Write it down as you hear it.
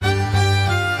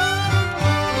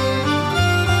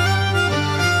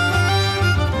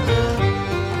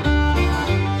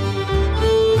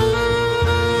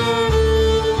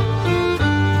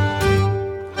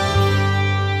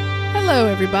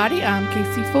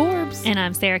Forbes. And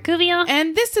I'm Sarah Cuvier.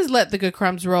 And this is Let the Good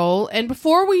Crumbs Roll. And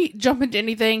before we jump into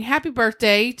anything, happy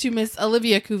birthday to Miss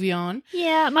Olivia Cuvion.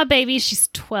 Yeah, my baby, she's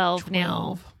 12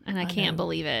 now. And I can't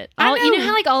believe it. You know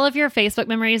how like all of your Facebook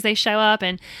memories, they show up,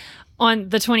 and on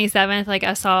the 27th, like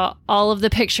I saw all of the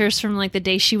pictures from like the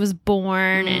day she was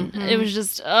born, and it was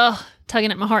just,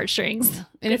 tugging at my heartstrings.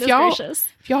 And if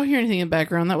y'all hear anything in the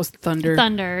background, that was thunder.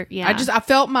 Thunder, yeah. I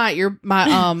felt my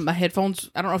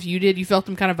headphones. I don't know if you did. You felt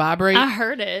them kind of vibrate. I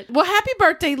heard it. Well, happy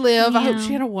birthday, Liv. Yeah. I hope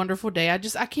she had a wonderful day.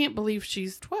 I can't believe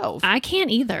she's 12. I can't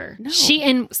either. No.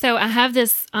 So I have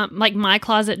this, like my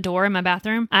closet door in my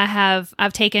bathroom.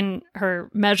 I've taken her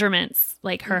measurements,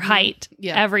 like her height,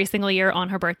 every single year on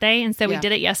her birthday. And so we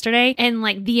did it yesterday. And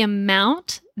like the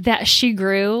amount that she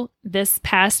grew this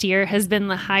past year has been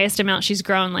the highest amount she's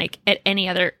grown like at any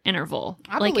other interval.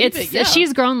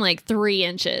 She's grown like 3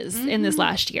 inches in this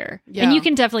last year. Yeah. And you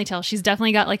can definitely tell she's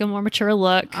definitely got like a more mature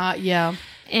look. Yeah.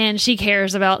 And she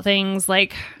cares about things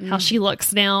like how she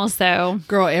looks now. So,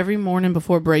 girl, every morning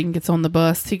before Braden gets on the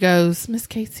bus, he goes, Miss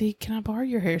Casey, can I borrow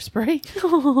your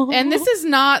hairspray? And this is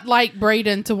not like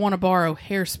Braden to want to borrow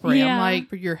hairspray. Yeah. I'm like,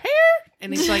 for your hair?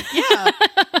 And he's like, yeah.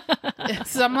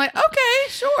 So I'm like, okay,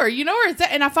 sure. You know where it's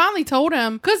at. And I finally told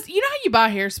him, because you know how you buy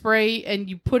hairspray and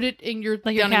you put it in your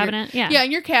cabinet? Yeah,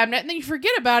 in your cabinet. And then you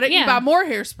forget about it. Yeah. You buy more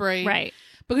hairspray. Right.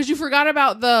 Because you forgot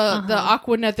about the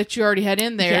Aqua Net that you already had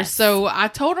in there. Yes. So I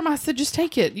told him, I said, just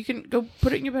take it. You can go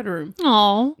put it in your bedroom.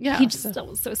 Oh, yeah. He just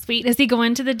was so sweet. Is he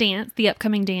going to the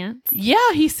upcoming dance?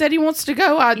 Yeah, he said he wants to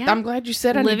go. I'm glad you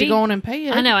said I need to go on and pay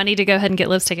it. I know. I need to go ahead and get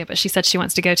Liv's ticket, but she said she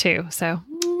wants to go too. So.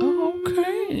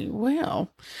 Okay, well.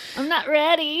 I'm not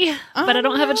ready, but I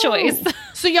don't have a choice.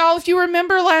 So y'all, if you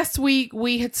remember last week,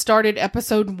 we had started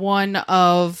episode 1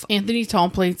 of Anthony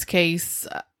Tomplate's case.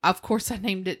 Of course, I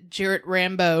named it Jarrett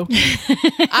Rambo.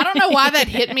 I don't know why that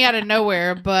hit me out of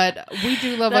nowhere, but we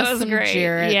do love us some great.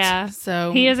 Jarrett. Yeah,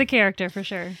 so he is a character for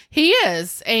sure. He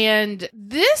is, and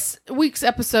this week's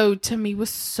episode to me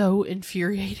was so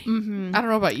infuriating. Mm-hmm. I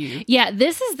don't know about you. Yeah,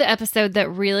 this is the episode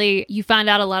that really you find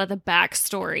out a lot of the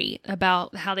backstory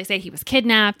about how they say he was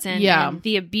kidnapped and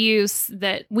the abuse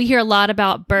that we hear a lot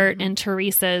about Bert and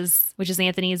Teresa's, which is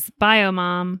Anthony's bio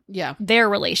mom. Yeah, their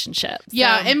relationship.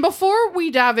 Yeah, and before we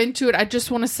dive into it, I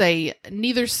just want to say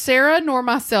neither Sarah nor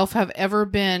myself have ever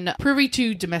been privy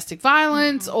to domestic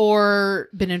violence or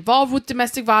been involved with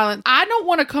domestic violence. I don't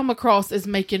want to come across as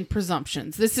making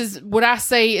presumptions. This is what I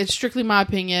say is strictly my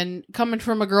opinion, coming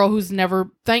from a girl who's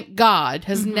never, thank God,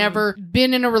 has never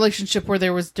been in a relationship where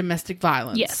there was domestic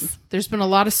violence. Yes. There's been a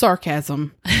lot of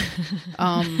sarcasm,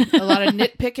 a lot of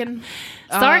nitpicking.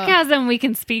 Sarcasm we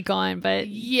can speak on, but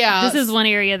this is one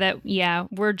area that,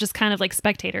 we're just kind of like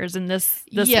spectators in this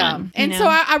one. And so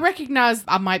I recognize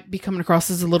I might be coming across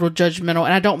as a little judgmental,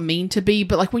 and I don't mean to be,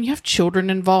 but like when you have children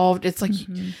involved, it's like,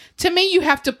 to me, you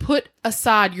have to put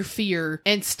aside your fear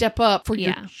and step up for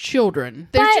your children.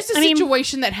 There's just a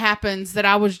situation that happens that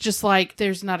I was just like,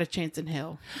 there's not a chance in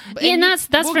hell. And that's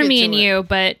for me and you,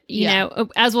 but you know,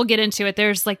 as we'll get into it,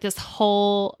 there's like this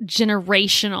whole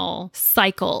generational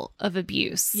cycle of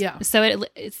abuse. Yeah. So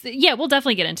it's we'll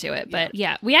definitely get into it, but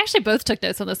we actually both took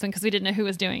notes on this one because we didn't know who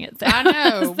was doing it. So. I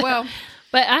know. Well,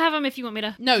 but I have them if you want me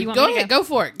to. No, go ahead. Go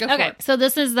for it. Okay. So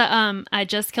this is the I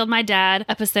Just Killed My Dad,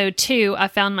 episode 2, I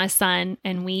Found My Son,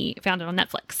 and we found it on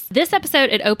Netflix. This episode,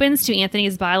 it opens to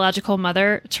Anthony's biological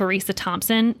mother, Teresa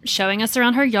Thompson, showing us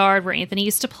around her yard where Anthony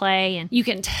used to play, and you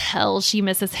can tell she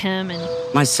misses him.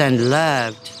 And my son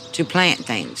loved to plant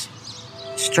things.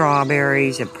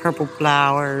 Strawberries and purple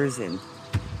flowers and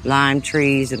lime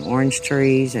trees and orange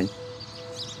trees, and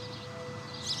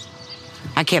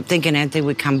I kept thinking Anthony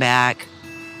would come back,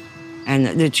 and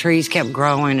the trees kept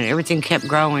growing and everything kept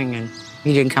growing, and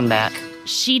he didn't come back.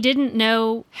 She didn't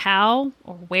know how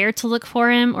or where to look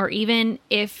for him, or even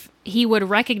if he would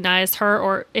recognize her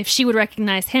or if she would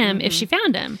recognize him if she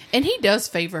found him. And he does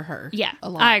favor her. Yeah, a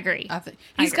lot. I agree. I think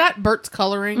he's got Bert's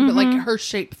coloring, but like her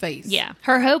shaped face. Yeah.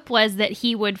 Her hope was that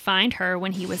he would find her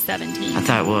when he was 17. I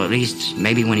thought, well, at least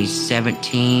maybe when he's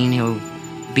 17, he'll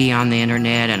be on the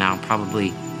internet and I'll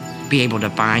probably be able to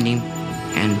find him.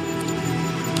 And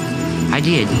I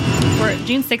did. For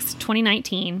June 6,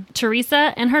 2019,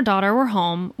 Teresa and her daughter were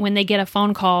home when they get a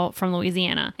phone call from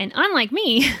Louisiana. And unlike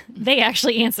me, they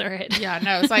actually answer it. Yeah,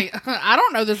 no, it's like, I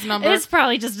don't know this number. It's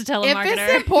probably just a telemarketer. If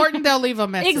it's important, they'll leave a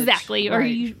message. Exactly.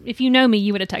 Right. Or if you know me,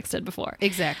 you would have texted before.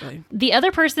 Exactly. The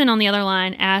other person on the other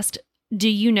line asked, "Do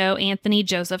you know Anthony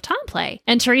Joseph Tomplay?"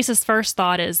 And Teresa's first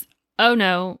thought is, "Oh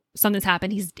no, something's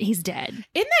happened. He's dead.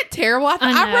 Isn't that terrible?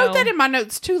 I wrote that in my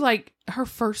notes too. Like, her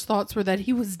first thoughts were that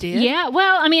he was dead. Yeah.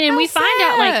 Well, I mean, and we find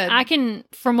sad. out,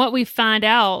 like, from what we find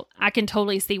out, I can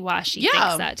totally see why she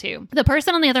thinks that too. The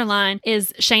person on the other line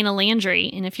is Shayna Landry.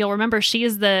 And if you'll remember, she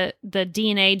is the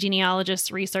DNA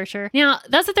genealogist researcher. Now,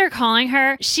 that's what they're calling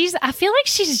her. I feel like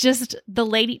she's just the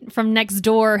lady from next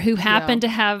door who happened to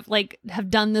have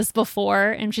done this before.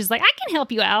 And she's like, I can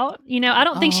help you out. You know, I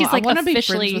don't think she's like I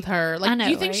officially be friends with her. Like, I know,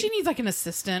 do you think right? she needs like an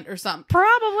assistant or something?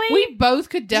 Probably. We both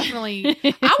could definitely.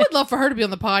 I would love for her to be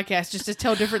on the podcast just to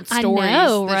tell different stories. I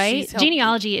know, right?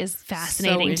 Genealogy is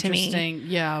fascinating to me.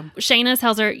 Yeah. Shayna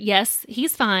tells her, yes,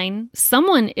 he's fine.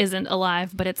 Someone isn't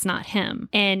alive, but it's not him.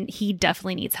 And he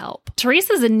definitely needs help.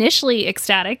 Teresa's initially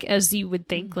ecstatic, as you would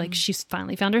think, like she's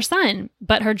finally found her son.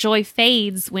 But her joy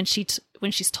fades when she's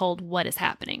told what is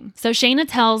happening. So Shayna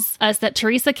tells us that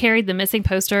Teresa carried the missing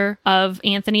poster of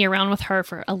Anthony around with her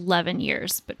for 11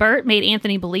 years. But Bert made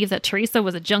Anthony believe that Teresa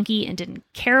was a junkie and didn't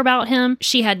care about him.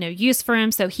 She had no use for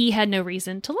him, so he had no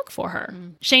reason to look for her.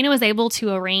 Shayna was able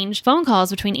to arrange phone calls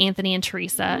between Anthony and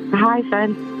Teresa. Hi,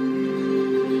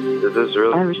 son. This is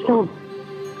really... I was told.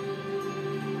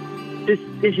 This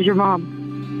is your mom.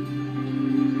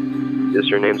 Is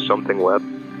your name something Webb?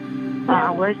 I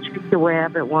was Teresa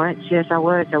Webb at once. Yes, I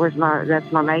was.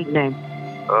 That's my maiden name.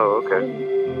 Oh, okay.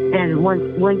 And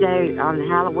one day on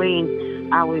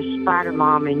Halloween, I was Spider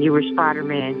Mom and you were Spider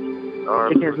Man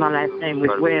because my last name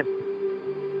was Webb.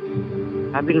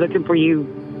 I've been looking for you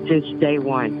since day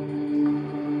one.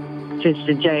 Since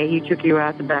the day he took you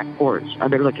out the back porch,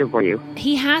 I've been looking for you.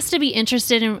 He has to be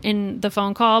interested in the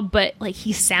phone call, but like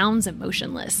he sounds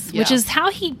emotionless, which is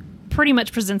how he pretty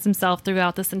much presents himself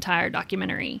throughout this entire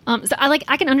documentary. So I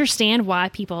can understand why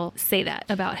people say that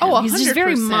about him. Oh, 100%. He's just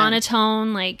very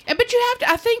monotone, like. But you have to,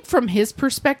 I think from his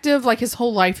perspective, like his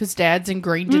whole life, his dad's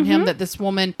ingrained in him that this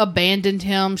woman abandoned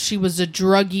him. She was a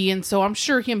druggie. And so I'm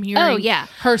sure him hearing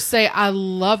her say, I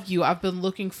love you, I've been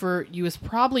looking for you, is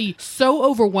probably so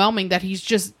overwhelming that he's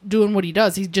just doing what he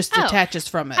does. He just detaches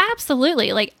from it.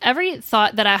 Absolutely. Like every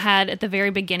thought that I had at the very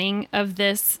beginning of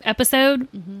this episode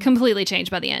completely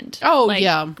changed by the end. Oh, like,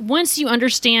 yeah. Once you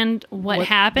understand what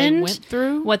happened,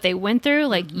 what they went through,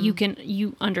 like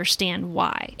you understand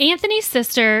why. Anthony's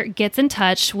sister gets in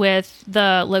touch with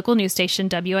the local news station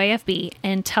WAFB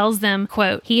and tells them,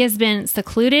 quote, he has been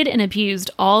secluded and abused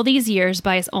all these years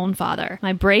by his own father.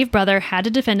 My brave brother had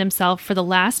to defend himself for the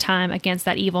last time against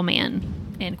that evil man.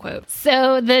 End quote.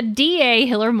 So the DA,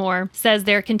 Hiller Moore, says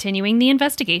they're continuing the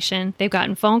investigation. They've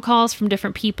gotten phone calls from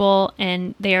different people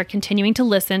and they are continuing to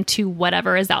listen to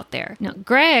whatever is out there. Now,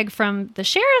 Greg from the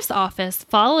sheriff's office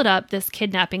followed up this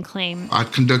kidnapping claim. I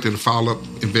conducted a follow-up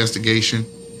investigation.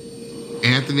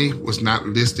 Anthony was not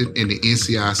listed in the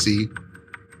NCIC.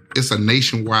 It's a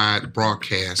nationwide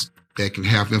broadcast that can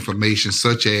have information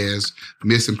such as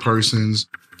missing persons.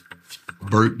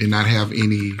 Bert did not have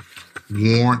any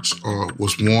warrants or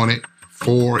was wanted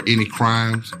for any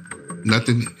crimes.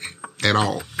 Nothing at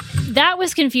all. That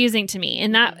was confusing to me.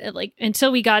 And that, like, until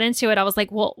we got into it, I was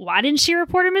like, well, why didn't she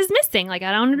report him as missing? Like,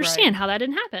 I don't understand how that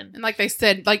didn't happen. And like they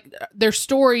said, like their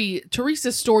story,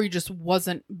 Teresa's story just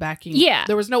wasn't backing. Yeah.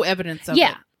 There was no evidence of it.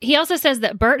 Yeah. He also says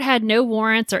that Bert had no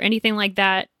warrants or anything like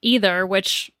that either,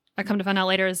 which I come to find out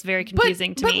later is very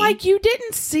confusing to me. But like you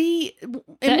didn't see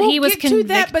that he was convicted, to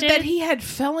that, but that he had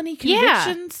felony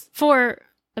convictions for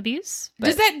abuse.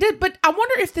 But I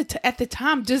wonder if at the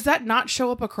time, does that not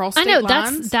show up across state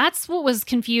lines? That's what was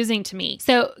confusing to me.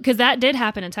 So, because that did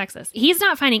happen in Texas. He's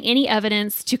not finding any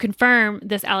evidence to confirm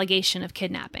this allegation of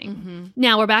kidnapping.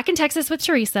 Now, we're back in Texas with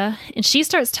Teresa, and she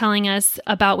starts telling us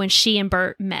about when she and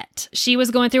Bert met. She was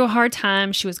going through a hard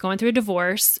time. She was going through a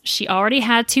divorce. She already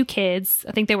had 2 kids.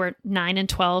 I think they were 9 and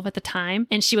 12 at the time.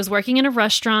 And she was working in a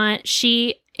restaurant.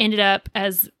 She ended up,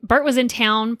 as Bert was in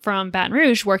town from Baton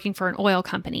Rouge working for an oil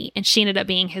company, and she ended up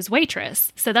being his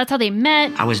waitress. So that's how they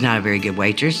met. I was not a very good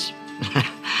waitress,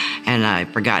 and I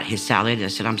forgot his salad. I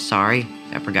said, I'm sorry,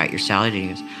 I forgot your salad. And he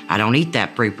goes, I don't eat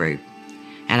that proo-proo.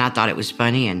 And I thought it was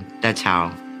funny, and that's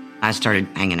how I started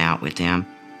hanging out with him.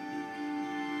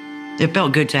 It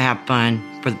felt good to have fun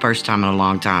for the first time in a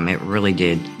long time. It really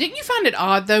did. Didn't you find it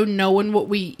odd, though, knowing what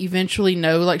we eventually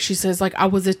know? Like, she says, like, I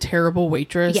was a terrible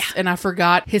waitress, and I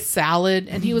forgot his salad.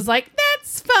 And he was like,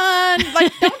 that's fun.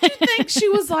 Like, don't you think she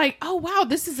was like, oh, wow,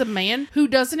 this is a man who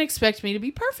doesn't expect me to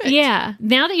be perfect? Yeah.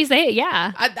 Now that you say it,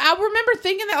 yeah. I remember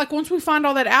thinking that, like, once we find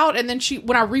all that out, and then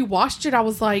when I rewatched it, I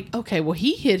was like, okay, well,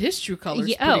 he hid his true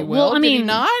colors pretty well. I mean, did he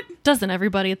not? Doesn't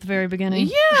everybody at the very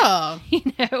beginning? Yeah. You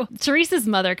know, Teresa's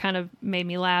mother kind of made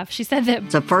me laugh. She said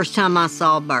that the first time I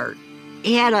saw Bert,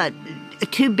 he had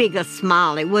too big a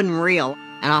smile. It wasn't real.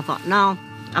 And I thought, no,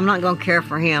 I'm not going to care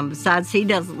for him. Besides, he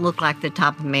doesn't look like the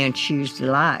type of man she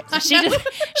likes.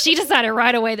 She decided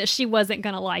right away that she wasn't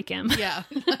going to like him. Yeah.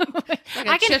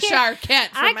 Like a Cheshire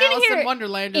cat from Alice in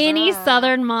Wonderland. Any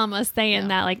Southern mama saying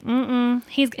that, like,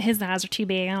 his eyes are too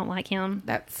big. I don't like him.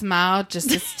 That smile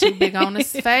just is too big on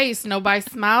his face. Nobody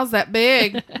smiles that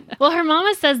big. Well, her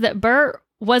mama says that Bert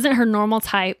wasn't her normal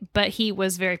type, but he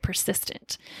was very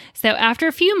persistent. So after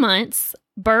a few months,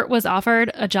 Bert was offered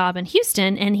a job in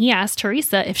Houston, and he asked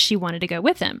Teresa if she wanted to go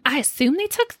with him. I assume they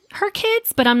took her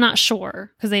kids, but I'm not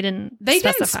sure because they didn't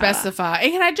specify.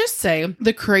 And can I just say,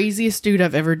 the craziest dude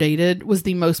I've ever dated was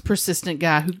the most persistent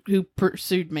guy who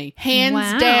pursued me.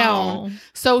 Hands down.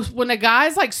 So when a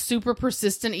guy's like super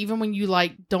persistent, even when you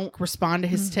like don't respond to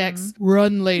his texts,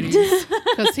 run, ladies.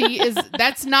 Because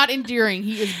that's not endearing.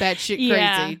 He is batshit crazy.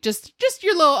 Yeah. Just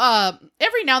your little,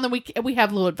 every now and then we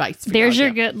have a little advice for There's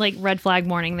your good like red flag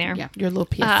warning there. Yeah, your little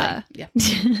PSA. Yeah.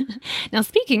 Now,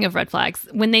 speaking of red flags,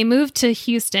 when they moved to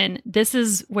Houston, this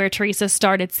is where Teresa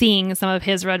started seeing some of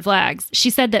his red flags. She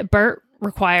said that Bert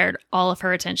required all of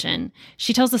her attention.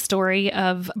 She tells the story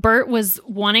of Bert was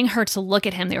wanting her to look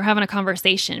at him. They were having a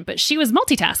conversation, but she was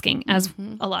multitasking, as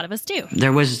a lot of us do.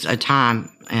 There was a time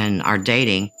in our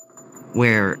dating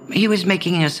where he was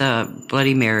making us a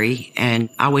Bloody Mary, and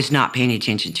I was not paying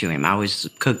attention to him. I was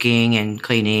cooking and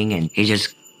cleaning, and he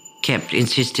just kept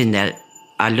insisting that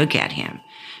I look at him.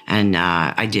 And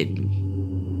I did.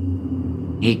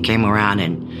 He came around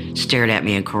and stared at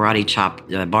me and karate chopped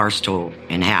the bar stool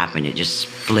in half, and it just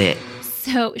split.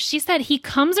 So she said he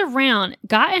comes around,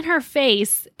 got in her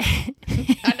face.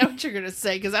 I know what you're going to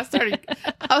say, because I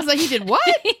was like, he did what?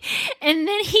 And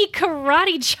then he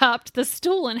karate chopped the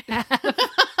stool in half.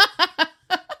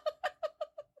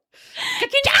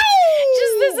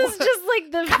 This is just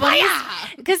like the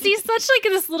funniest, because he's such like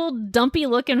this little dumpy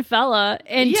looking fella,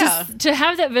 and just to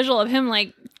have that visual of him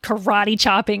like karate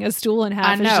chopping a stool in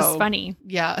half is just funny.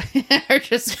 Yeah, her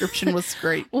description was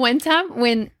great. One time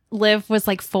when Liv was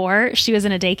like 4, she was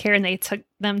in a daycare and they took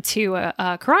them to a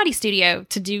karate studio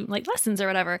to do like lessons or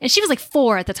whatever. And she was like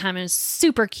 4 at the time and was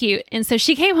super cute. And so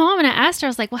she came home and I asked her, I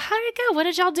was like, well, how did it go? What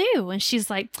did y'all do? And she's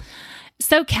like,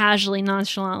 so casually,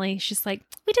 nonchalantly, she's like,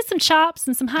 we did some chops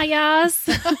and some hi-yas.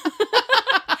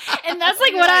 And that's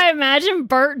like what I imagine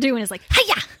Bert doing is like,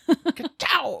 hi-ya.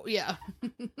 Yeah.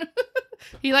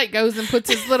 He like goes and puts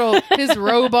his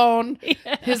robe on,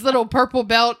 his little purple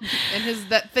belt, and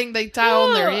that thing they tie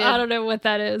on their head. I don't know what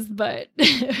that is, but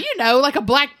like a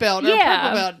black belt or a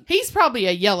purple belt. He's probably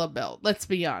a yellow belt, let's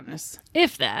be honest.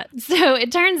 If that. So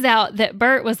it turns out that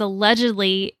Bert was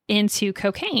allegedly into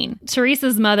cocaine.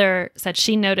 Teresa's mother said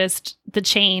she noticed the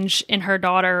change in her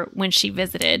daughter when she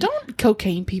visited. Don't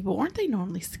cocaine people, aren't they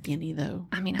normally skinny though?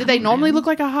 I mean, do they normally look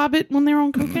like a hobbit when they're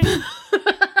on cocaine?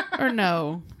 Or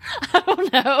no? I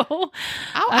don't know.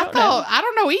 I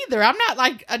don't know either. I'm not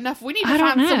like enough. We need to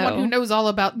find someone who knows all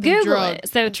about the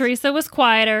drugs. So Teresa was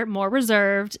quieter, more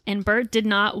reserved, and Bert did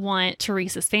not want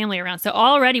Teresa's family around. So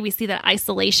already we see that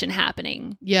isolation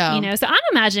happening. Yeah. So I'm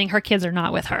imagining her kids are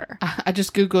not with her. I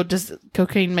just Googled, does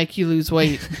cocaine make you lose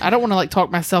weight? I don't want to like talk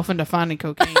myself into finding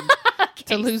cocaine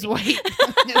to lose weight.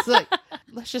 It's like,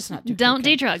 let's just not do Don't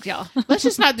do drugs, y'all. Let's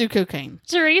just not do cocaine.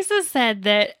 Teresa said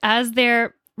that as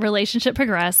their relationship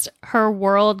progressed, her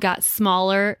world got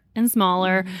smaller and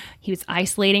smaller. He was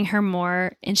isolating her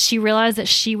more, and she realized that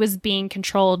she was being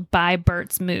controlled by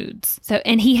Bert's moods.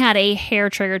 And he had a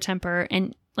hair trigger temper,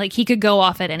 and like he could go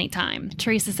off at any time.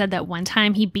 Teresa said that one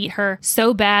time he beat her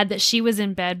so bad that she was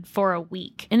in bed for a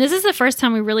week. And this is the first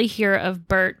time we really hear of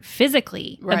Bert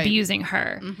physically abusing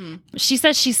her. She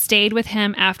said she stayed with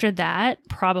him after that,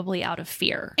 probably out of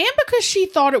fear. And because she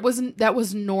thought that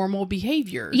was normal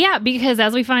behavior. Yeah, because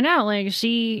as we find out, like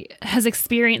she has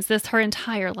experienced this her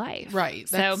entire life. Right.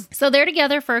 So they're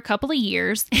together for a couple of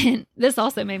years. And this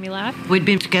also made me laugh. We'd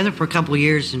been together for a couple of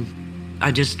years, and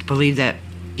I just believed that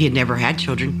he had never had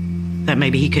children, that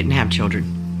maybe he couldn't have children.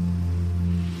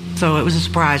 So it was a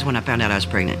surprise when I found out I was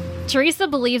pregnant. Teresa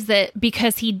believes that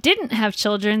because he didn't have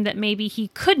children, that maybe he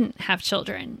couldn't have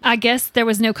children. I guess there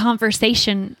was no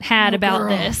conversation had about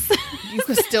this. You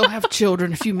could still have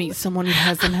children if you meet someone who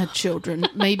hasn't had children.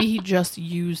 Maybe he just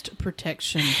used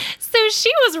protection. So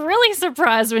she was really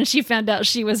surprised when she found out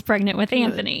she was pregnant with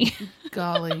Anthony.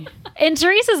 Golly. And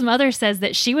Teresa's mother says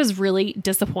that she was really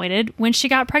disappointed when she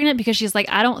got pregnant because she's like,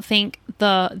 I don't think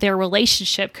their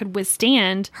relationship could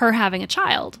withstand her having a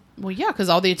child. Well, yeah, because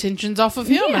all the attention's off of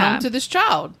him and onto this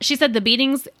child. She said the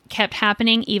beatings kept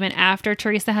happening even after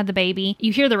Teresa had the baby.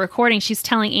 You hear the recording. She's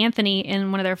telling Anthony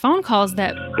in one of their phone calls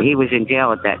that he was in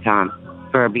jail at that time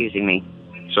for abusing me.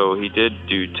 So he did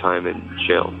do time in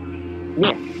jail.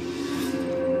 Yes.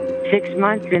 6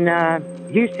 months in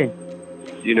Houston.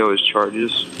 Do you know his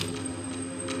charges?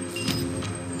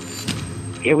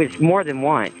 It was more than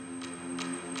one.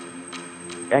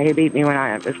 He beat me when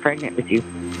I was pregnant with you.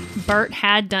 Bert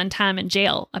had done time in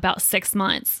jail, about 6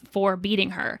 months, for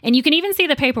beating her. And you can even see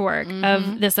the paperwork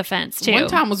of this offense, too. One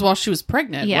time was while she was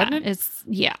pregnant, wasn't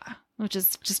it? Which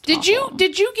is just Did awful.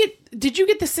 you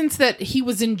get the sense that he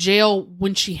was in jail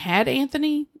when she had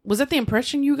Anthony? Was that the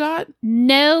impression you got?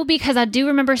 No, because I do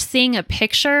remember seeing a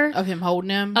picture Of him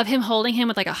holding him? of him holding him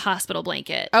with like a hospital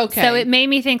blanket. Okay. So it made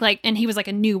me think like, and he was like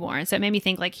a newborn, so it made me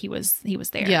think like he was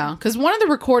there. Yeah, because one of the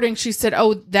recordings she said,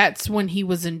 oh, that's when he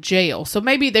was in jail. So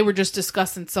maybe they were just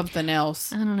discussing something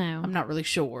else. I don't know. I'm not really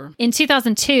sure. In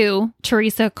 2002,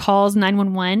 Teresa calls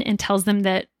 911 and tells them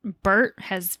that Bert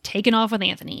has taken off with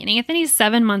Anthony. And Anthony's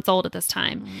 7 months old at this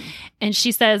time. And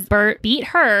she says Bert beat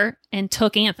her and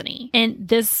took Anthony. And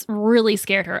this really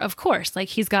scared her. Of course, like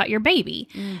he's got your baby.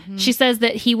 She says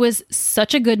that he was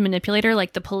such a good manipulator.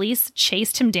 Like the police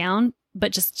chased him down,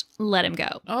 but just let him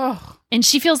go. Oh, And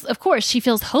she feels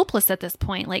hopeless at this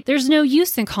point. Like there's no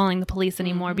use in calling the police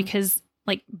anymore because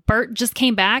like Bert just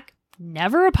came back,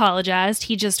 never apologized.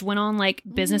 He just went on like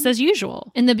business as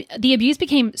usual. And the abuse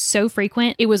became so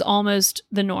frequent, it was almost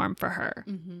the norm for her.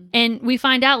 And we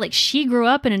find out like she grew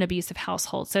up in an abusive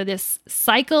household. So this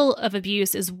cycle of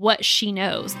abuse is what she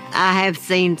knows. I have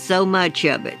seen so much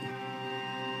of it.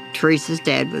 Teresa's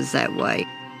dad was that way.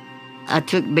 I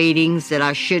took beatings that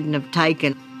I shouldn't have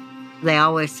taken. They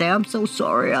always say, I'm so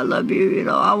sorry, I love you,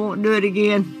 I won't do it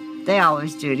again. They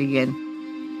always do it again.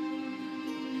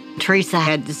 Teresa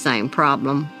had the same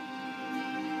problem.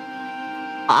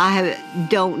 I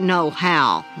don't know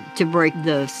how to break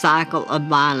the cycle of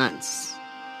violence.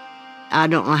 I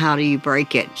don't know how do you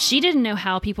break it. She didn't know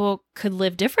how people could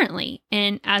live differently.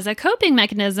 And as a coping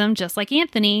mechanism, just like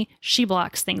Anthony, she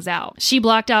blocks things out. She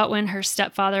blocked out when her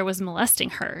stepfather was molesting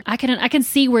her. I can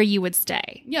see where you would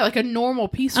stay. yeah, like a normal,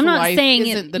 peaceful I'm not life saying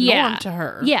isn't the norm to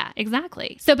her. Yeah,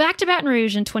 exactly. So back to Baton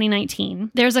Rouge in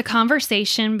 2019, there's a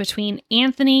conversation between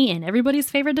Anthony and everybody's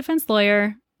favorite defense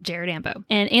lawyer, Jared Ambo.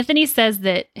 And Anthony says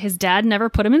that his dad never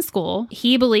put him in school.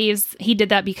 He believes he did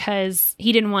that because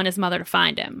he didn't want his mother to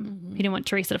find him. He didn't want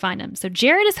Teresa to find him. So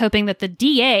Jared is hoping that the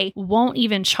DA won't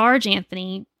even charge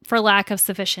Anthony for lack of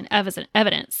sufficient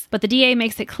evidence. But the DA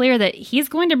makes it clear that he's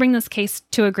going to bring this case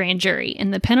to a grand jury,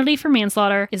 and the penalty for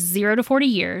manslaughter is 0 to 40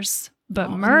 years.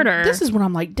 But murder... This is when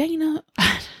I'm like, Dana,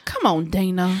 come on,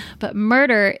 Dana. But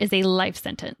murder is a life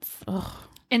sentence. Ugh.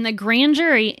 And the grand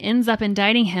jury ends up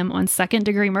indicting him on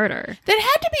second-degree murder. That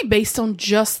had to be based on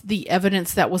just the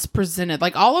evidence that was presented.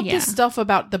 Like, all of this stuff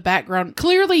about the background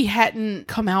clearly hadn't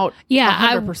come out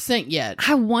 100% yet.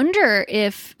 I wonder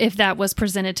if that was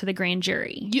presented to the grand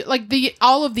jury.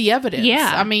 All of the evidence.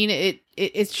 Yeah. I mean,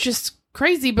 it's just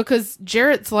crazy because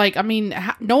Jarrett's like, I mean,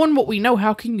 knowing what we know,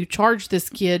 how can you charge this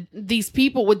kid? These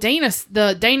people with Dana is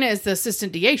the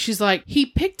assistant DA. She's like, he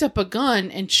picked up a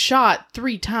gun and shot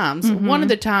 3 times. One of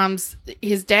the times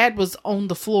his dad was on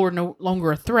the floor, no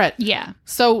longer a threat. Yeah.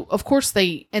 So of course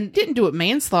they didn't do it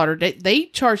manslaughter. They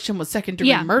charged him with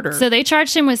second-degree murder. So they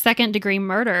charged him with second-degree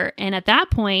murder. And at that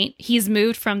point, he's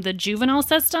moved from the juvenile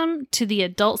system to the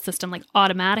adult system, like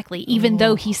automatically, even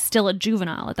though he's still a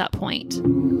juvenile at that point.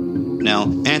 Now,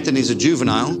 Anthony's a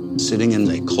juvenile sitting in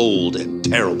a cold and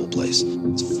terrible place.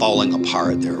 It's falling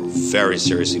apart. There are very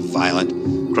seriously violent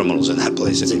criminals in that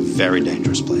place. It's a very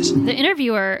dangerous place. The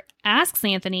interviewer asks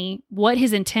Anthony what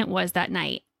his intent was that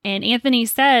night. And Anthony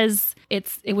says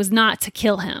it was not to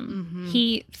kill him.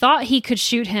 He thought he could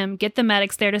shoot him, get the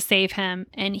medics there to save him,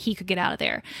 and he could get out of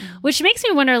there. Which makes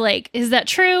me wonder, like, is that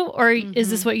true? Or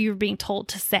is this what you were being told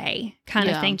to say? Kind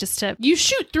of thing, just to... You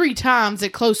shoot 3 times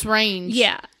at close range.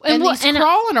 Yeah. And he's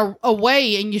crawling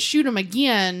away and you shoot him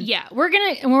again. Yeah. We're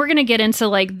gonna get into,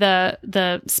 like,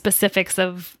 the specifics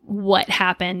of what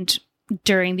happened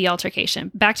during the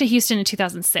altercation. Back to Houston in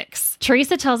 2006.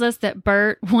 Teresa tells us that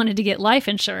Bert wanted to get life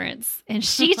insurance. And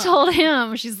she told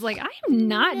him, she's like, I am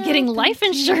not getting life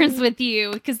insurance with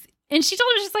you. And she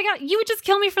told her, she's like, you would just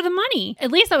kill me for the money.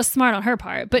 At least that was smart on her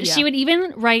part. But she would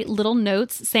even write little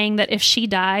notes saying that if she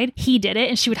died, he did it.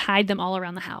 And she would hide them all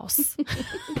around the house.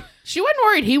 She wasn't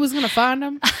worried he was going to find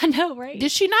them. I know, right?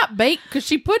 Did she not bake? Because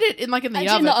she put it in the oven.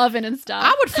 In the oven and stuff.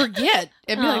 I would forget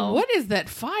and be like, what is that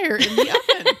fire in the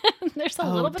oven? There's a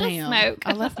little bit of smoke.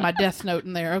 I left my death note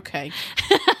in there. Okay.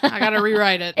 I got to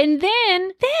rewrite it. And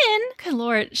then, good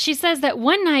Lord, she says that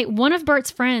one night, one of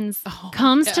Bert's friends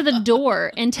comes to the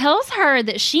door and tells her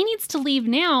that she needs to leave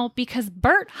now because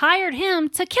Bert hired him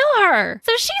to kill her.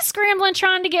 So she's scrambling,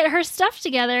 trying to get her stuff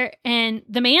together. And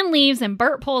the man leaves and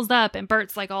Bert pulls up and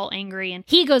Bert's like all angry. And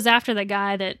he goes after the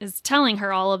guy that is telling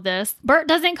her all of this. Bert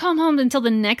doesn't come home until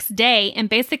the next day and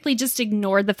basically just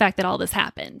ignored the fact that all this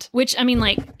happened. Which, I mean,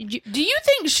 like... Do you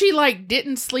think she, like,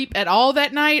 didn't sleep at all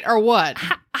that night or what?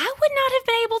 I would not have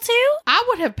been able to. I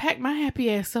would have packed my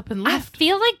happy ass up and left. I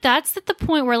feel like that's at the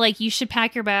point where, like, you should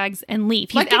pack your bags and leave.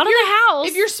 He's like out of the house.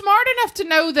 If you're smart enough to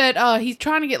know that he's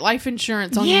trying to get life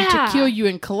insurance on you to kill you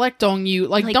and collect on you,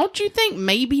 like don't you think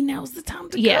maybe now's the time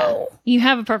to go? You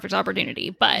have a perfect opportunity,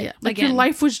 but like again, your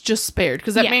life was just spared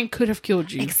because that man could have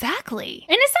killed you. Exactly.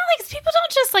 And it's not like people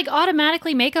don't just like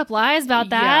automatically make up lies about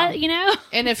that, you know?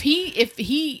 And if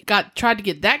he tried to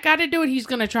get that guy to do it, he's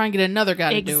going to try and get another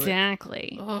guy to do it.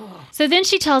 Exactly. Oh. So then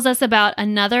she tells us about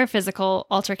another physical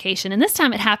altercation, and this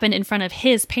time it happened in front of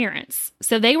his parents.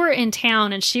 So they were in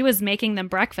town and she was making them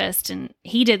breakfast and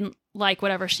he didn't like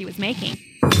whatever she was making.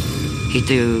 He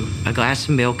threw a glass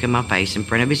of milk in my face in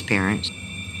front of his parents,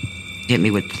 hit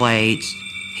me with plates.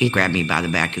 He grabbed me by the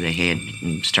back of the head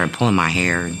and started pulling my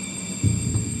hair.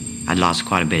 I'd lost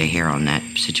quite a bit of hair on that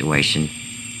situation.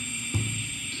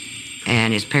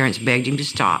 And his parents begged him to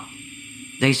stop.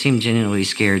 They seemed genuinely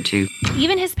scared, too.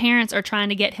 Even his parents are trying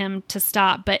to get him to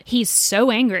stop, but he's so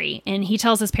angry, and he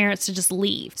tells his parents to just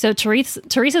leave. So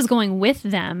Teresa's going with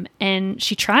them, and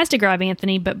she tries to grab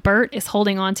Anthony, but Bert is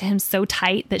holding on to him so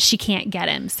tight that she can't get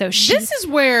him. So this is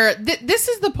where this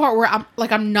is the part where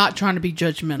I'm not trying to be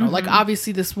judgmental. Mm-hmm. Like,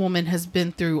 obviously, this woman has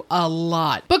been through a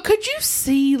lot, but could you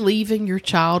see leaving your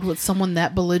child with someone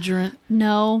that belligerent?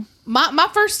 No. My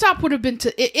first stop would have been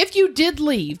if you did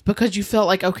leave because you felt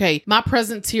like, okay, my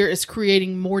presence here is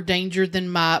creating more danger than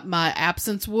my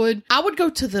absence would, I would go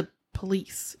to the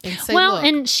police and say, look.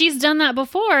 And she's done that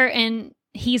before and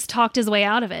he's talked his way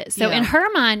out of it. So in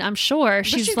her mind, I'm sure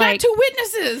she's like... got two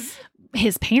witnesses.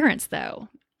 His parents, though.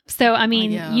 So, I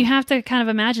mean, you have to kind of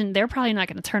imagine they're probably not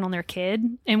going to turn on their kid.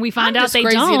 And we find out they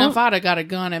don't. Crazy enough I'd have got a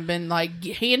gun and been like,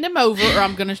 hand him over or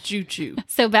I'm going to shoot you.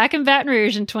 So back in Baton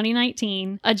Rouge in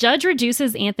 2019, a judge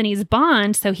reduces Anthony's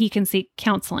bond so he can seek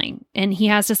counseling. And he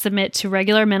has to submit to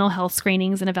regular mental health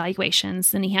screenings and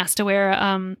evaluations. And he has to wear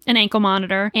an ankle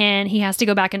monitor. And he has to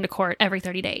go back into court every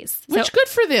 30 days. Which good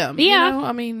for them. Yeah. You know,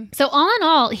 I mean. So all in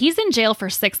all, he's in jail for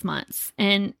 6 months.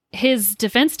 And his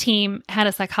defense team had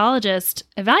a psychologist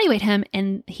evaluate him,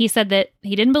 and he said that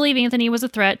he didn't believe Anthony was a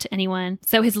threat to anyone.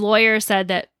 So his lawyer said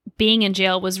that being in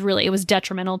jail was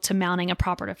detrimental to mounting a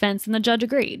proper defense, and the judge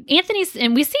agreed.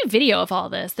 And we see video of all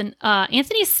this, and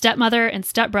Anthony's stepmother and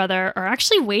stepbrother are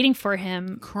actually waiting for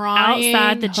him crying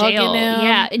outside the jail. Him.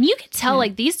 Yeah, and you can tell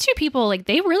like these two people, like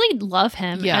they really love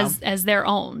him as their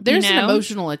own. There's an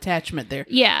emotional attachment there.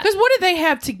 Yeah, because what did they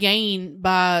have to gain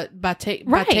by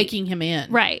taking him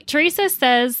in? Right. Teresa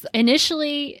says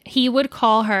initially he would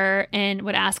call her and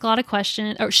would ask a lot of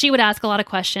questions, or she would ask a lot of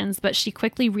questions, but she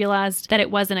quickly realized that it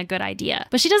wasn't a good idea.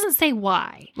 But she doesn't say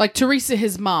why. Like Teresa,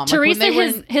 his mom. Teresa,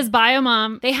 like his bio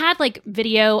mom, they had like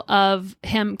video of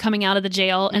him coming out of the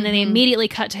jail, and then they immediately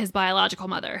cut to his biological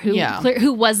mother,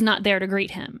 who was not there to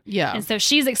greet him. Yeah. And so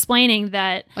she's explaining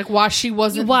that like why she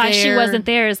wasn't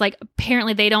there is like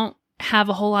apparently they don't have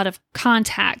a whole lot of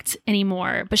contact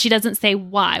anymore, but she doesn't say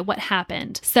why, what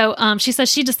happened. So she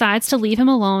says she decides to leave him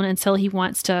alone until he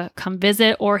wants to come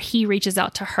visit or he reaches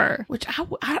out to her. Which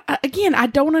I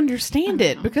don't understand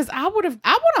it because I want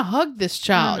to hug this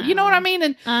child. You know what I mean?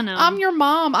 And I know. I'm your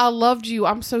mom. I loved you.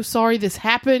 I'm so sorry this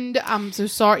happened. I'm so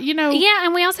sorry. You know. Yeah,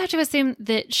 and we also have to assume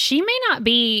that she may not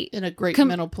be in a great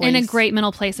mental place. In a great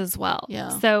mental place as well.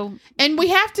 Yeah. So, and we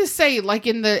have to say, like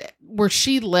where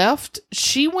she left,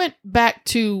 she went back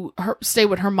to stay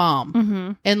with her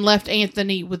mom and left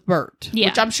Anthony with Bert. Yeah.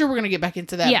 Which I'm sure we're going to get back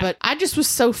into that. Yeah. But I just was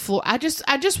so full. I just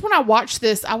when I watched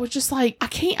this, I was just like, I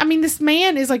can't. I mean, this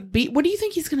man is like, what do you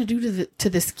think he's going to do to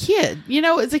this kid? You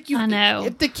know, it's like I know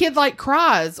if the kid like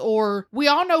cries, or we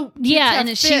all know. Yeah,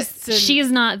 and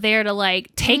she's not there to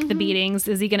like take the beatings.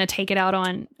 Is he going to take it out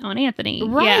on Anthony?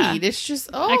 Right. Yeah. It's just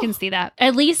I can see that.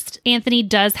 At least Anthony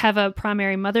does have a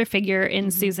primary mother figure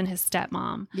in Susan, his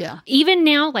stepmom. Yeah. Even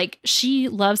now, like she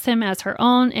loves him as her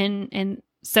own, and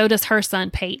so does her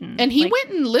son Peyton. And he went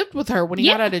and lived with her when he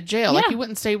got out of jail. Like he went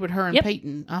and stayed with her and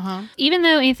Peyton. Even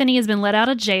though Anthony has been let out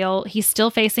of jail, he's still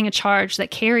facing a charge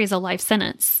that carries a life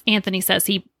sentence. Anthony says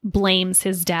he blames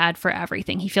his dad for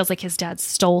everything. He feels like his dad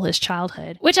stole his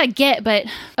childhood, which I get, but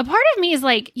a part of me is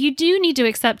like, you do need to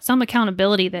accept some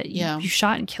accountability that you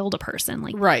shot and killed a person.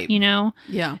 Like, right. You know?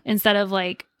 Yeah. Instead of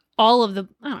like, all of the,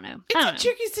 I don't know. It's a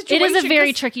tricky situation. It is a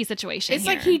very tricky situation. It's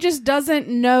like he just doesn't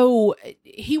know.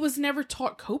 He was never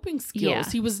taught coping skills.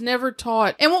 Yeah. He was never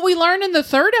taught. And what we learned in the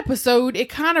third episode, it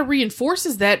kind of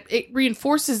reinforces that. It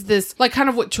reinforces this, like kind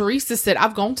of what Teresa said.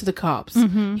 I've gone to the cops.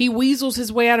 Mm-hmm. He weasels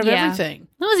his way out of everything.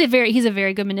 He's a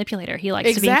very good manipulator. He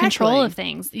likes to be in control of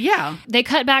things. Yeah. They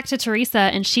cut back to Teresa,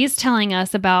 and she's telling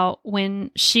us about when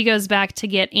she goes back to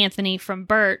get Anthony from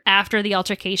Bert after the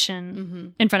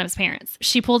altercation in front of his parents.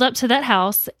 She pulled up to that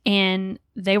house, and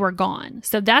they were gone.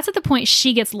 So that's at the point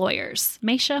she gets lawyers.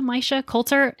 Maisha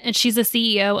Coulter, and she's the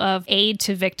CEO of Aid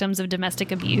to Victims of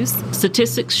Domestic Abuse.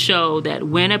 Statistics show that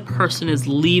when a person is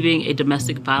leaving a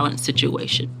domestic violence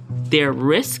situation, their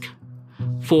risk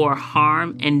for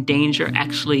harm and danger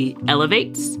actually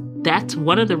elevates. That's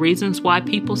one of the reasons why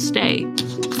people stay.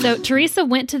 So Teresa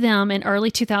went to them in early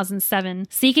 2007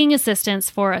 seeking assistance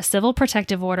for a civil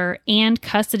protective order and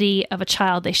custody of a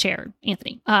child they shared,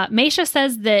 Anthony. Maisha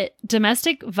says that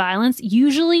domestic violence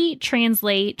usually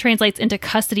translates into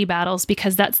custody battles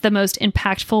because that's the most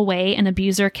impactful way an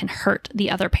abuser can hurt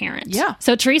the other parent. Yeah.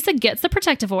 So Teresa gets the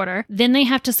protective order, then they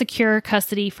have to secure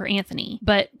custody for Anthony.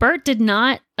 But Bert did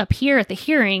not appear at the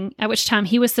hearing, at which time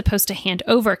he was supposed to hand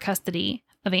over custody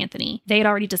of Anthony. They had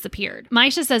already disappeared.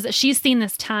 Maisha says that she's seen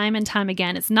this time and time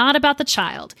again. It's not about the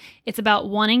child. It's about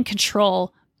wanting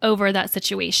control over that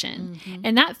situation.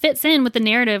 And that fits in with the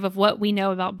narrative of what we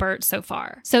know about Bert so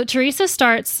far. So Teresa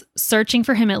starts searching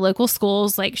for him at local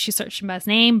schools. Like, she searched him by his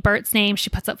name, Bert's name. She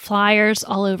puts up flyers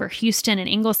all over Houston and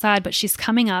Ingleside, but she's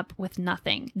coming up with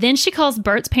nothing. Then she calls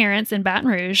Bert's parents in Baton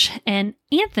Rouge, and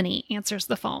Anthony answers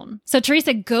the phone. So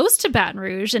Teresa goes to Baton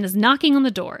Rouge and is knocking on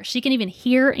the door. She can even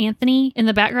hear Anthony in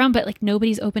the background, but like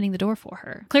nobody's opening the door for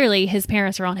her. Clearly, his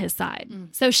parents are on his side.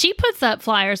 So she puts up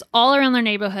flyers all around their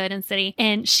neighborhood and city,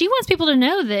 and she wants people to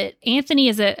know that Anthony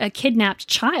is a kidnapped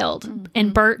child,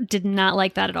 and Bert did not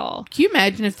like that at all. Can you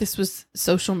imagine if this was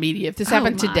social media? If this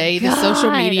happened today, the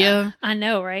social media. I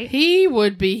know, right? He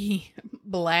would be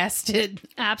blasted.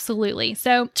 Absolutely.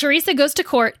 So Teresa goes to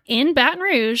court in Baton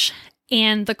Rouge,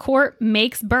 and the court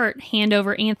makes Bert hand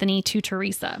over Anthony to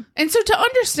Teresa. And so to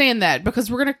understand that,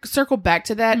 because we're going to circle back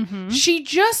to that,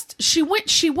 she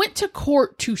went to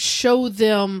court to show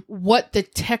them what the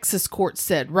Texas court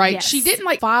said, right? Yes. She didn't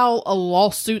like file a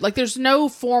lawsuit. Like, there's no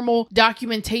formal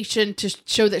documentation to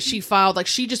show that she filed. Like,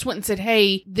 she just went and said,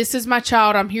 "Hey, this is my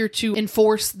child. I'm here to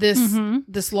enforce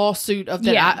this lawsuit of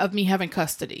that of me having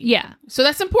custody." Yeah. So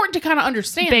that's important to kind of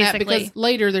understand that, Basically. because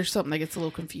later there's something that gets a little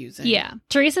confusing. Yeah.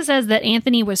 Teresa says that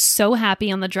Anthony was so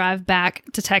happy on the drive back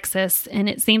to Texas, and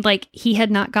it seemed like he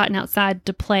had not gotten outside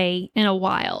to play in a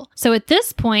while. So at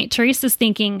this point, Teresa's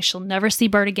thinking she'll never see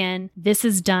Bert again. This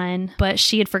is done. But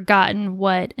she had forgotten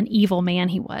what an evil man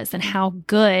he was and how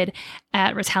good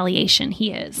at retaliation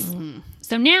he is.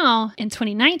 So now, in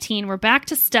 2019, we're back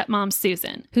to stepmom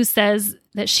Susan, who says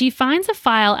that she finds a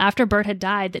file after Bert had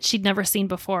died that she'd never seen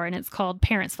before, and it's called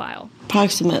Parents File.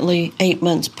 Approximately 8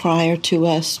 months prior to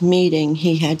us meeting,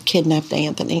 he had kidnapped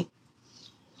Anthony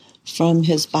from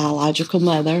his biological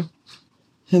mother,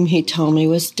 whom he told me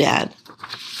was dead.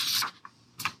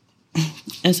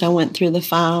 As I went through the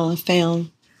file, I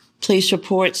found police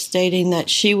reports stating that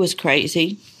she was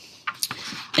crazy.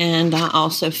 And I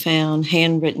also found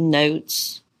handwritten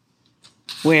notes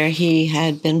where he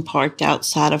had been parked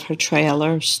outside of her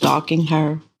trailer, stalking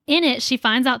her. In it, she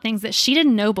finds out things that she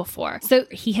didn't know before. So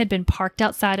he had been parked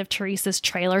outside of Teresa's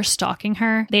trailer, stalking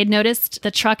her. They had noticed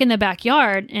the truck in the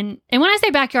backyard. And when I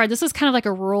say backyard, this was kind of like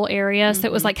a rural area. So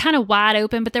it was like kind of wide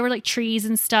open, but there were like trees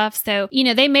and stuff. So, you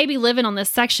know, they may be living on this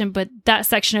section, but that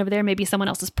section over there may be someone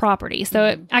else's property.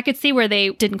 So I could see where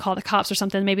they didn't call the cops or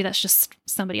something. Maybe that's just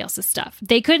somebody else's stuff.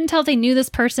 They couldn't tell if they knew this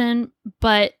person,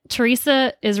 but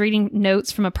Teresa is reading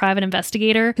notes from a private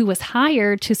investigator who was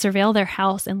hired to surveil their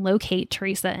house and locate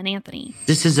Teresa and Anthony.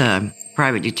 This is a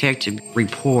private detective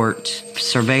report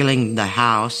surveilling the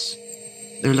house.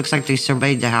 It looks like they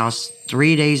surveyed the house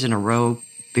 3 days in a row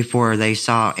before they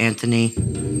saw Anthony.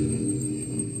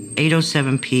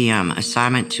 8:07 p.m.,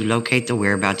 assignment to locate the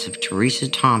whereabouts of Teresa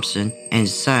Thompson and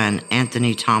son,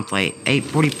 Anthony Tomplay.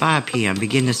 8:45 p.m.,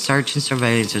 begin the search and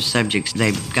surveillance of subjects.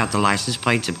 They've got the license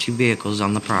plates of 2 vehicles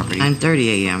on the property.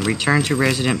 9:30 a.m., return to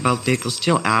resident, both vehicles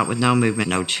still out with no movement,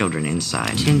 no children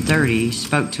inside. 10:30,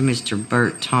 spoke to Mr.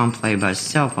 Bert Tomplay by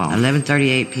cell phone.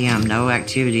 11:38 p.m., no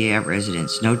activity at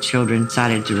residence, no children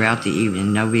sighted throughout the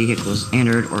evening, no vehicles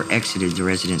entered or exited the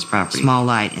residence property. Small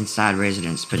light inside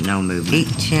residence, but no movement.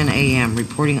 8:10 4:10 a.m.,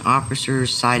 reporting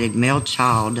officers cited male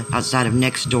child outside of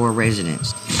next door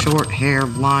residence. Short hair,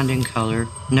 blonde in color,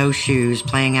 no shoes,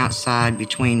 playing outside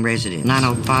between residents.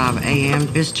 9:05 a.m.,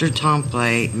 Mr.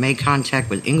 Tomplay made contact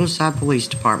with Ingleside Police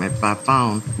Department by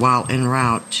phone while en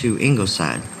route to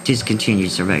Ingleside.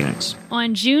 Discontinued surveillance.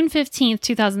 On June 15th,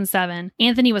 2007,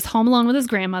 Anthony was home alone with his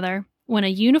grandmother when a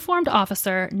uniformed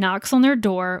officer knocks on their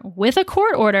door with a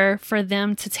court order for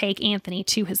them to take Anthony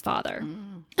to his father.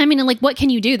 I mean, like, what can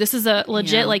you do? This is a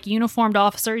legit, like, uniformed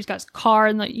officer. He's got his car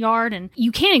in the yard, and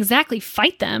you can't exactly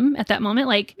fight them at that moment.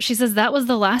 Like, she says that was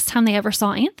the last time they ever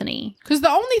saw Anthony. Because the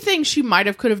only thing she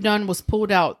could have done was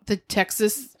pulled out the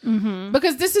Texas.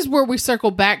 Because this is where we circle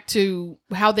back to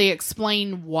how they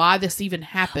explain why this even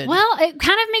happened. Well, it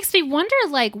kind of makes me wonder,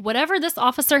 like, whatever this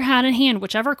officer had in hand,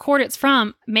 whichever court it's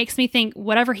from, makes me think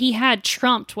whatever he had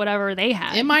trumped whatever they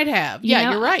had. It might have.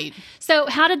 Yeah, you're right. So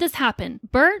how did this happen?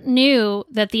 Burt knew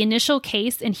that the initial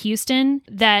case in Houston,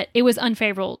 that it was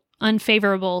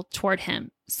unfavorable toward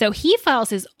him. So he files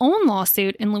his own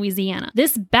lawsuit in Louisiana.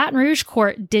 This Baton Rouge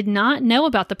court did not know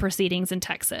about the proceedings in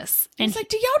Texas. And it's like,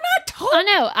 do y'all not talk? I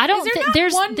know. I don't think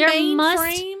there's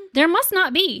frame? There must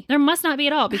not be. There must not be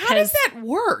at all. Because how does that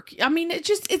work? I mean,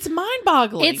 it's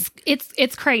mind-boggling.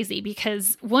 It's crazy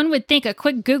because one would think a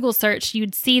quick Google search,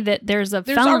 you'd see that there's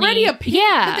felony. Already but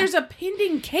there's a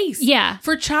pending case. Yeah.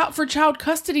 For child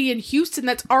custody in Houston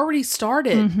that's already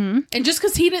started. And just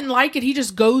because he didn't like it, he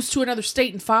just goes to another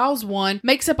state and files one,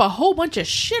 makes up a whole bunch of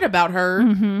shit about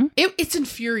her. It's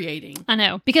infuriating. I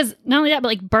know, because not only that, but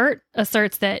like Burt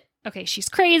asserts that, okay, she's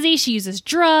crazy, she uses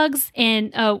drugs,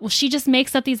 and she just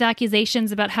makes up these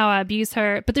accusations about how I abuse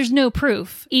her, but there's no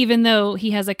proof, even though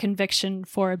he has a conviction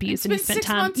for abuse and he spent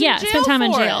time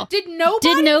in jail. Did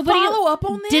nobody follow up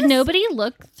on this? Did nobody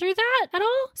look through that at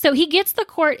all? So he gets the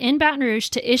court in Baton Rouge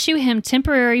to issue him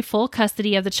temporary full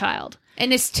custody of the child.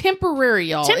 And it's temporary,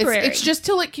 y'all. It's just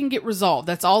till it can get resolved.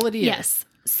 That's all it is. Yes.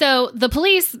 So the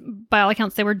police, by all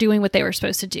accounts, they were doing what they were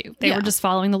supposed to do. They were just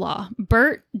following the law.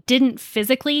 Burt didn't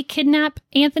physically kidnap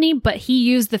Anthony, but he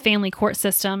used the family court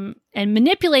system and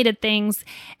manipulated things,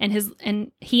 and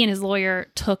he and his lawyer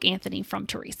took Anthony from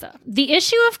Teresa. The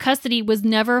issue of custody was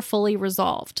never fully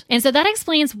resolved. And so that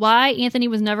explains why Anthony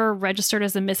was never registered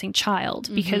as a missing child,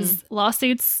 because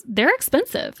lawsuits, they're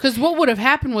expensive. Because what would have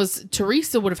happened was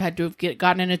Teresa would have had to have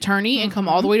gotten an attorney and come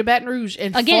all the way to Baton Rouge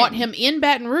and fought him in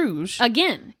Baton Rouge.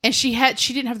 Again. And she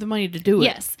didn't have the money to do it.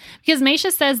 Yes. Because Maisha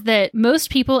says that most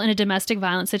people in a domestic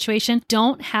violence situation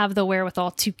don't have the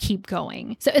wherewithal to keep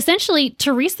going. So essentially,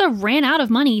 Teresa ran out of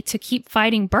money to keep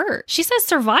fighting Burt. She says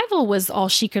survival was all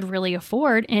she could really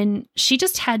afford, and she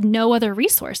just had no other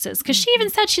resources. Because she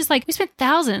even said, she's like, we spent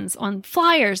thousands on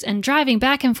flyers and driving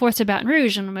back and forth to Baton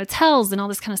Rouge and motels and all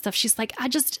this kind of stuff. She's like, I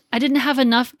didn't have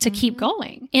enough to keep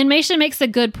going. And Maisha makes a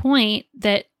good point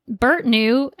that Burt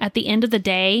knew at the end of the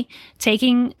day,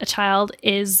 taking a child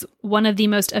is one of the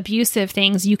most abusive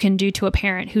things you can do to a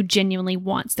parent who genuinely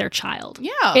wants their child.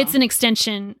 Yeah. It's an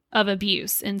extension of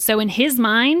abuse. And so in his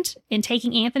mind, in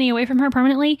taking Anthony away from her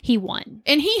permanently, he won.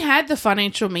 And he had the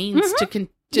financial means to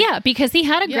yeah, because he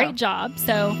had a great job.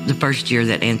 So the first year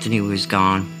that Anthony was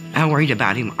gone, I worried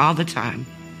about him all the time.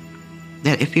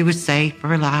 That if he was safe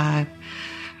or alive,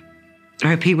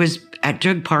 or if he was at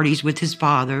drug parties with his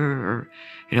father, or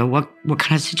what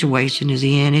kind of situation is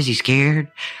he in? Is he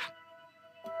scared?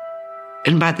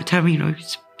 And by the time,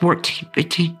 he's 14,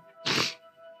 15,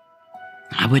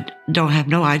 I don't have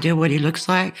no idea what he looks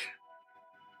like.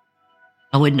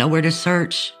 I wouldn't know where to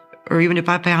search, or even if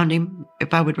I found him,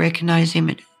 if I would recognize him.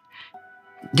 It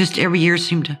just every year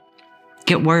seemed to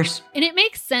get worse. And it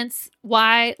makes sense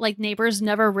why neighbors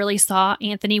never really saw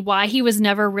Anthony, why he was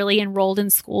never really enrolled in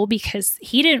school, because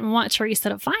he didn't want Teresa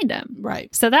to find him.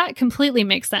 Right. So that completely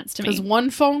makes sense to me. Because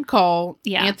one phone call,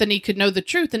 Anthony could know the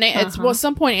truth. And at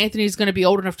some point, Anthony's going to be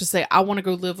old enough to say, I want to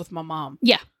go live with my mom.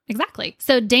 Yeah. Exactly.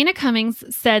 So Dana Cummings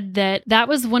said that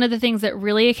was one of the things that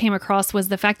really came across was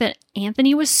the fact that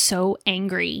Anthony was so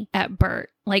angry at Burt.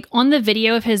 On the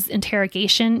video of his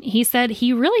interrogation, he said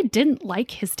he really didn't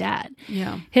like his dad.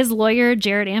 Yeah. His lawyer,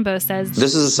 Jared Ambo, says,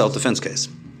 this is a self-defense case,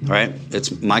 right?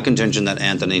 It's my contention that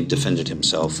Anthony defended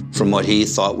himself from what he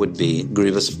thought would be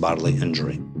grievous bodily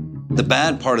injury. The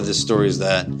bad part of this story is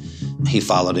that he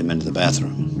followed him into the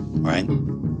bathroom, right?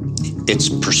 It's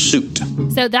pursuit.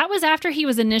 So that was after he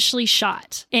was initially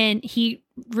shot, and he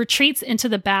retreats into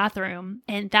the bathroom,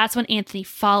 and that's when Anthony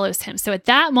follows him. So at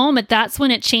that moment, that's when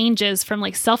it changes from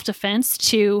self-defense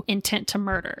to intent to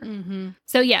murder. Mm-hmm.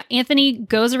 So yeah, Anthony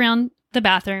goes around the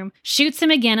bathroom, shoots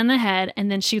him again in the head, and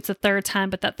then shoots a third time,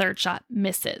 but that third shot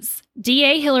misses.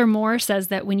 DA Hiller Moore says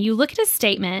that when you look at his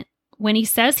statement, when he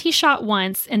says he shot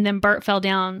once and then Bert fell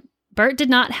down, Bert did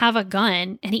not have a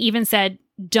gun, and he even said,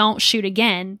 "Don't shoot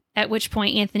again," at which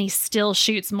point Anthony still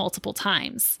shoots multiple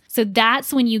times. So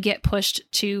that's when you get pushed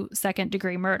to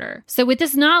second-degree murder. So with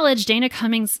this knowledge, Dana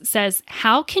Cummings says,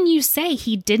 how can you say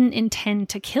he didn't intend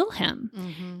to kill him?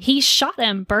 Mm-hmm. He shot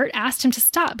him. Bert asked him to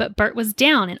stop, but Bert was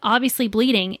down and obviously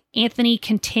bleeding. Anthony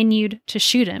continued to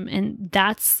shoot him, and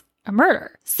that's a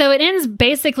murder. So it ends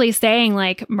basically saying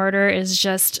like murder is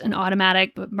an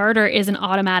automatic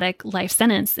life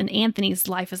sentence, and Anthony's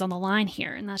life is on the line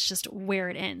here, and that's just where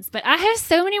it ends. But I have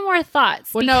so many more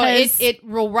thoughts. Well, no,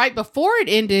 right before it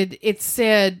ended, it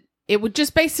said it would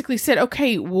just basically said,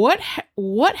 okay, what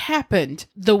happened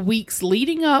the weeks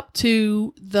leading up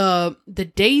to the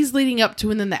days leading up to,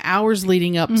 and then the hours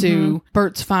leading up to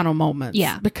Bert's final moments.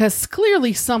 Yeah, because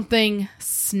clearly something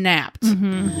snapped.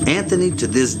 Anthony to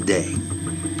this day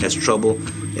has trouble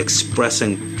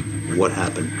expressing what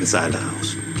happened inside the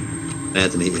house.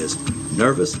 Anthony is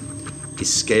nervous.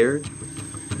 He's scared.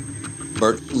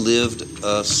 Bert lived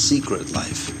a secret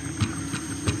life.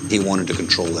 He wanted to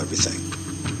control everything.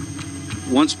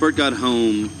 Once Bert got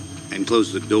home and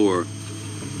closed the door,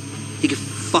 he could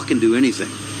fucking do anything.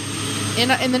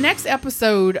 In the next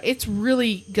episode, it's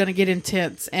really going to get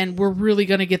intense, and we're really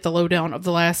going to get the lowdown of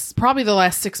the last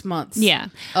 6 months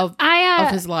of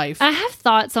his life. I have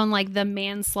thoughts on like the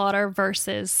manslaughter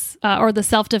versus, or the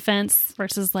self-defense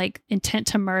versus like intent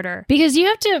to murder, because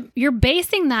you're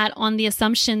basing that on the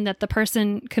assumption that the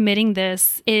person committing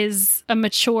this is a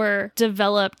mature,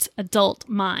 developed adult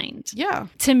mind. Yeah.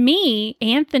 To me,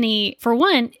 Anthony, for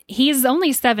one, he's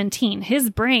only 17. His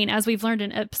brain, as we've learned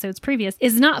in episodes previous,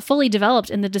 is not fully developed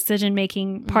in the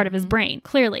decision-making part of his brain,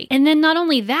 clearly. And then not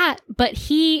only that, but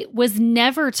he was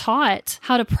never taught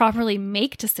how to properly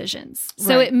make decisions.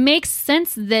 So it makes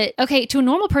sense that, okay, to a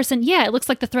normal person, yeah, it looks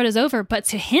like the threat is over, but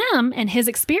to him and his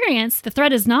experience, the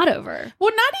threat is not over.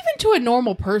 Well, not even to a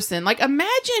normal person. Like,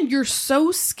 imagine you're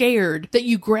so scared that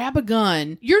you grab a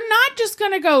gun. You're not just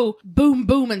going to go boom,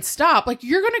 boom, and stop. Like,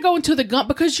 you're going to go into the gun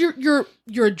because your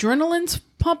adrenaline's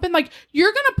pumping. Like,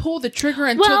 you're gonna pull the trigger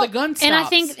until the gun stops. And I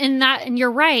think and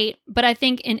you're right, but I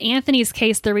think in Anthony's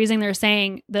case, the reason they're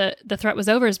saying the threat was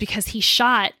over is because he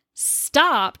stopped.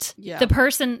 The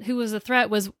person who was a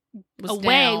threat was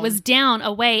down,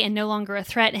 away, and no longer a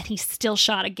threat, and he still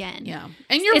shot again. Yeah.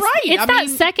 And you're right. It's that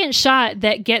second shot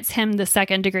that gets him the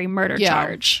second-degree murder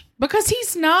charge. Because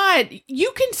he's not,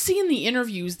 you can see in the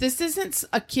interviews, this isn't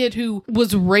a kid who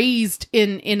was raised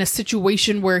in a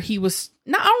situation where he was,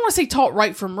 I don't want to say taught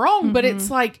right from wrong, but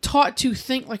it's like taught to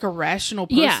think like a rational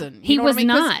person. Yeah, he was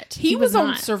not. He was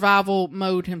on survival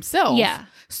mode himself. Yeah.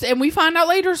 And we find out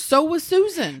later, so was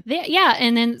Susan. Yeah,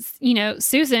 and then,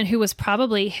 Susan, who was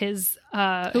probably his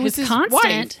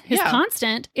constant,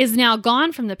 is now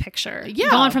gone from the picture. Yeah.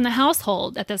 Gone from the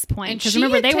household at this point. Because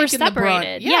remember, they were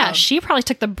separated. Yeah, she probably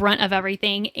took the brunt of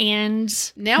everything. And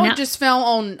now it just fell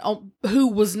on who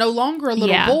was no longer a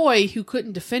little boy who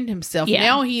couldn't defend himself. Yeah.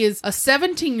 Now he is a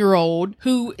 17-year-old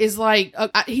who is like,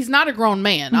 he's not a grown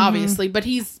man, obviously, but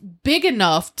he's big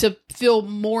enough to feel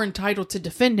more entitled to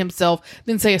defend himself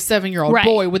than, say, a 7-year-old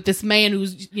boy with this man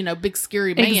who's, big,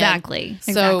 scary man. Exactly.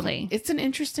 So it's an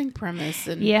interesting premise.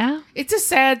 And it's a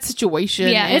sad situation.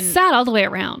 Yeah, it's sad all the way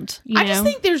around. I just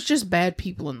think there's just bad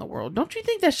people in the world. Don't you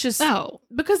think that's just... Oh.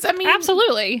 Because,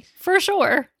 absolutely. For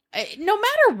sure. No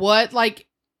matter what,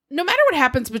 no matter what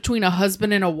happens between a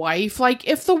husband and a wife, like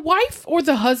if the wife or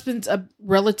the husband's a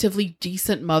relatively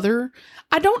decent mother,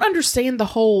 I don't understand the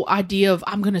whole idea of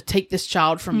I'm going to take this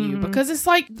child from you, because it's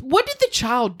like, what did the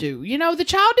child do? The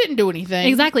child didn't do anything.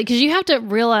 Exactly. Because you have to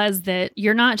realize that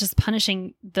you're not just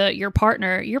punishing your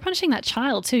partner, you're punishing that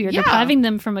child too. You're depriving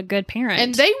them from a good parent.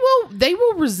 And they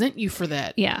will resent you for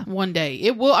that. Yeah. One day.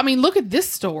 It will. Look at this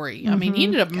story. He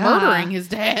ended up murdering his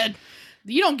dad.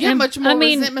 You don't get much more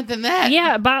resentment than that.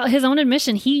 Yeah, by his own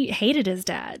admission, he hated his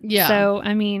dad. Yeah. So,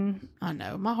 I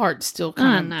know. My heart's still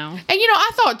kind of... I know. And, I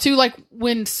thought, too, like,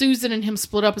 when Susan and him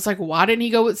split up, it's like, why didn't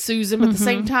he go with Susan? But at the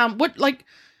same time,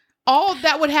 all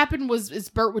that would happen is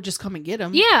Bert would just come and get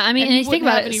him. Yeah, and you think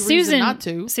about it,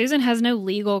 Susan has no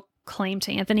legal claim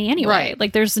to Anthony anyway. Right.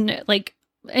 Like, there's no,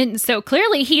 and so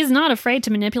clearly he's not afraid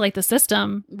to manipulate the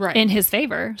system in his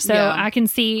favor. So I can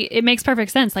see it makes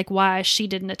perfect sense, like why she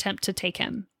didn't attempt to take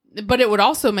him. But it would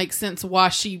also make sense why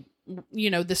she,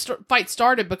 the fight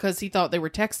started because he thought they were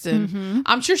texting.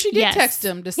 I'm sure she did text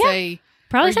him to say,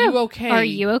 probably Are you okay? Are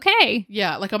you okay?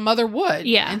 Yeah, like a mother would.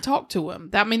 Yeah. And talk to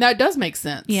him. That does make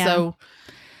sense. Yeah.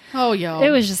 So, y'all. It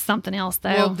was just something else,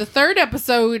 though. Well, the third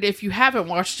episode, if you haven't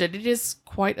watched it, it is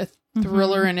quite a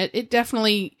thriller, and it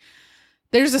definitely...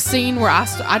 There's a scene where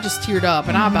I just teared up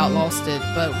and I about lost it,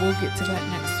 but we'll get to that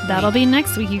next week. That'll be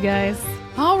next week, you guys.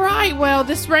 All right. Well,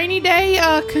 this rainy day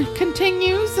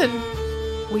continues, and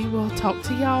we will talk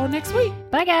to y'all next week.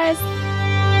 Bye, guys.